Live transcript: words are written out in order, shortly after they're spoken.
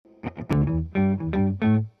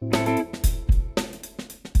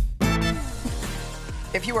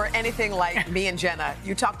If you were anything like me and Jenna,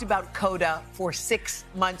 you talked about CODA for 6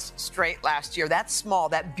 months straight last year. That small,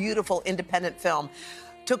 that beautiful independent film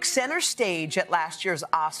took center stage at last year's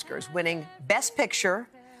Oscars, winning Best Picture,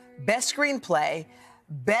 Best Screenplay,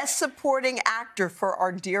 Best Supporting Actor for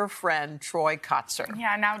our dear friend, Troy Kotsur.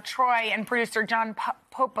 Yeah, now Troy and producer John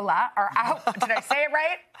Papola are out. Did I say it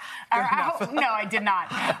right? Are out? No, I did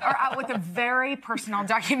not. Are out with a very personal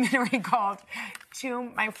documentary called To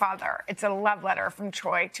My Father. It's a love letter from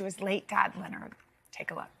Troy to his late dad, Leonard.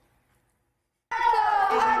 Take a look.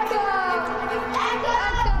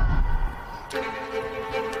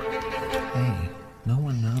 Hey, no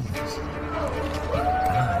one knows.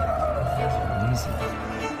 God, this is amazing.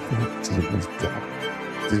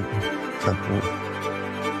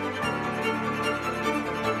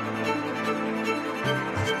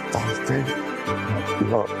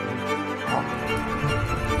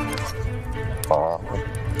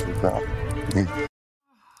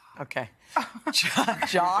 Okay.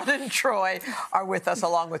 John and Troy are with us,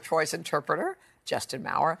 along with Troy's interpreter, Justin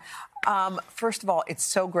Maurer. First of all, it's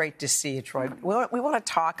so great to see you, Troy. We want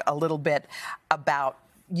to talk a little bit about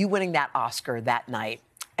you winning that Oscar that night.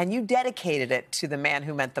 And you dedicated it to the man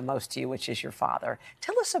who meant the most to you, which is your father.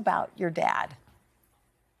 Tell us about your dad.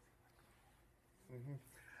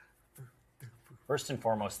 First and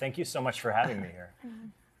foremost, thank you so much for having me here.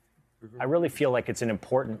 I really feel like it's an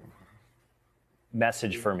important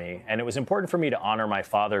message for me. And it was important for me to honor my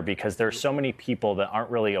father because there are so many people that aren't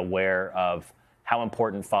really aware of how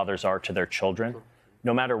important fathers are to their children,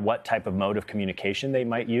 no matter what type of mode of communication they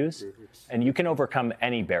might use. And you can overcome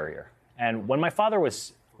any barrier. And when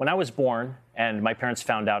I was born and my parents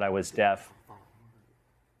found out I was deaf,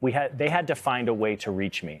 they had to find a way to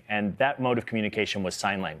reach me. And that mode of communication was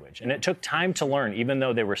sign language. And it took time to learn, even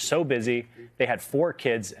though they were so busy. They had 4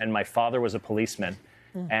 kids, and my father was a policeman.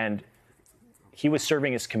 And he was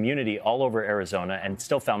serving his community all over Arizona and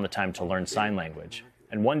still found the time to learn sign language.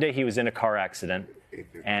 And one day he was in a car accident,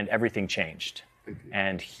 and everything changed.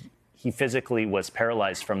 And he physically was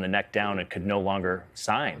paralyzed from the neck down and could no longer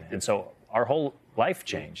sign. And so our whole life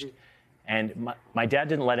changed. And my dad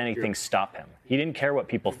didn't let anything stop him. He didn't care what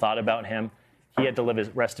people thought about him. He had to live the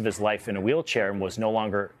rest of his life in a wheelchair and was no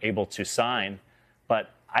longer able to sign.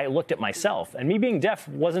 But I looked at myself, and me being deaf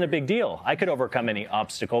wasn't a big deal. I could overcome any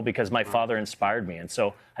obstacle because my father inspired me. And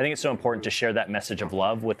so I think it's so important to share that message of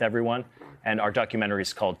love with everyone. And our documentary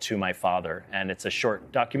is called To My Father, and it's a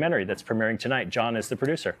short documentary that's premiering tonight. John is the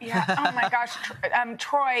producer. Yeah. Oh my gosh,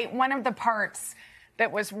 Troy, one of the parts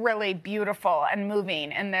that was really beautiful and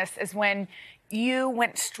moving in this is when you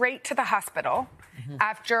went straight to the hospital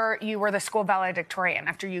after you were the school valedictorian,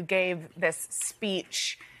 after you gave this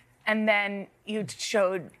speech, and then you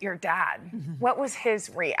showed your dad. What was his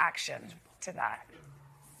reaction to that?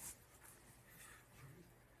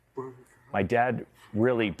 My dad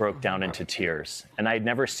really broke down into tears, and I had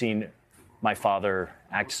never seen my father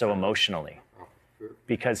act so emotionally,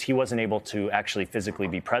 because he wasn't able to actually physically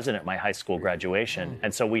be present at my high school graduation.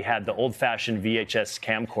 And so we had the old-fashioned VHS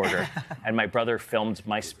camcorder, and my brother filmed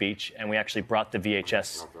my speech, and we actually brought the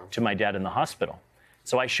VHS to my dad in the hospital.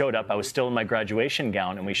 So I showed up, I was still in my graduation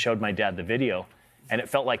gown, and we showed my dad the video, and it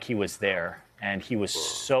felt like he was there, and he was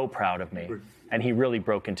so proud of me, and he really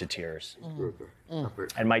broke into tears.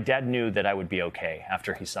 And my dad knew that I would be okay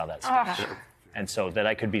after he saw that speech, and so that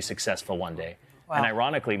I could be successful one day. Wow. And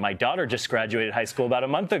ironically, my daughter just graduated high school about a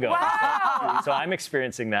month ago. Wow. So I'm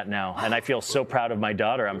experiencing that now. And I feel so proud of my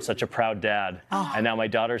daughter. I'm such a proud dad. And now my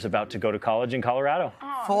daughter's about to go to college in Colorado.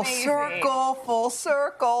 Full circle, full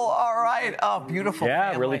circle. All right. Oh, beautiful.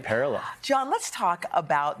 Yeah, family. really parallel. John, let's talk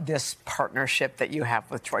about this partnership that you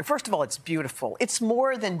have with Troy. First of all, it's beautiful. It's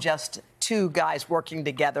more than just 2 guys working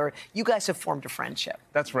together. You guys have formed a friendship.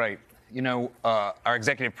 That's right. You know, our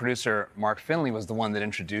executive producer, Mark Finley, was the one that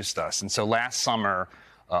introduced us. And so last summer,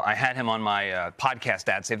 I had him on my podcast,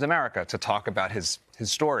 Dad Saves America, to talk about his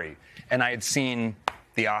story. And I had seen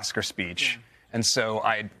the Oscar speech. And so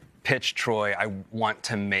I pitched Troy, I want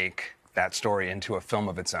to make that story into a film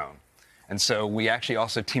of its own. And so we actually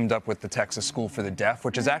also teamed up with the Texas School for the Deaf,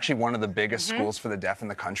 which is actually one of the biggest schools for the deaf in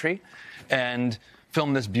the country, and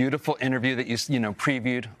filmed this beautiful interview that you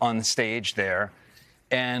previewed on the stage there.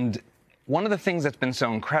 And one of the things that's been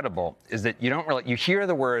so incredible is that you hear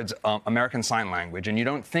the words American Sign Language, and you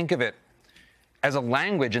don't think of it as a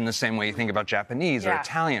language in the same way you think about Japanese or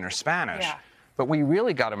Italian or Spanish. But we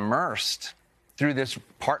really got immersed through this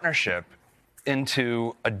partnership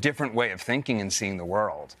into a different way of thinking and seeing the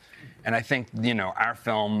world. And I think, our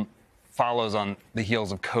film follows on the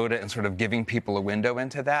heels of CODA and sort of giving people a window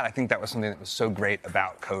into that. I think that was something that was so great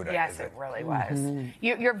about CODA. Yes, it really was.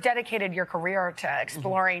 You've dedicated your career to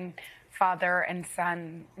exploring father and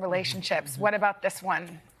son relationships. What about this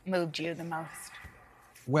one moved you the most?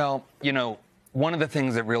 Well, you know, one of the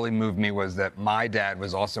things that really moved me was that my dad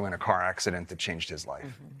was also in a car accident that changed his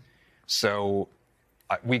life. So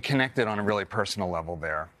we connected on a really personal level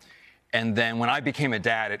there. And then when I became a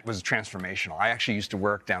dad, it was transformational. I actually used to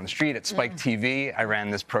work down the street at Spike TV. I ran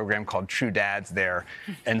this program called True Dads there.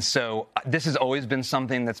 And so this has always been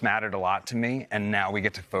something that's mattered a lot to me. And now we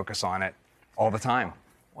get to focus on it all the time.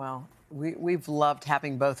 Well, we've loved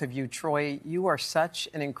having both of you. Troy, you are such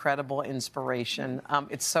an incredible inspiration.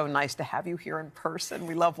 It's so nice to have you here in person.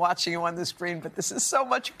 We love watching you on the screen, but this is so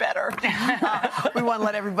much better. We want to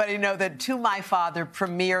let everybody know that To My Father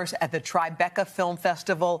premieres at the Tribeca Film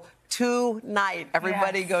Festival tonight.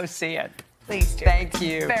 Everybody go see it. Please do. Thank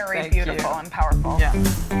you. Very Thank beautiful you. and powerful. Yeah.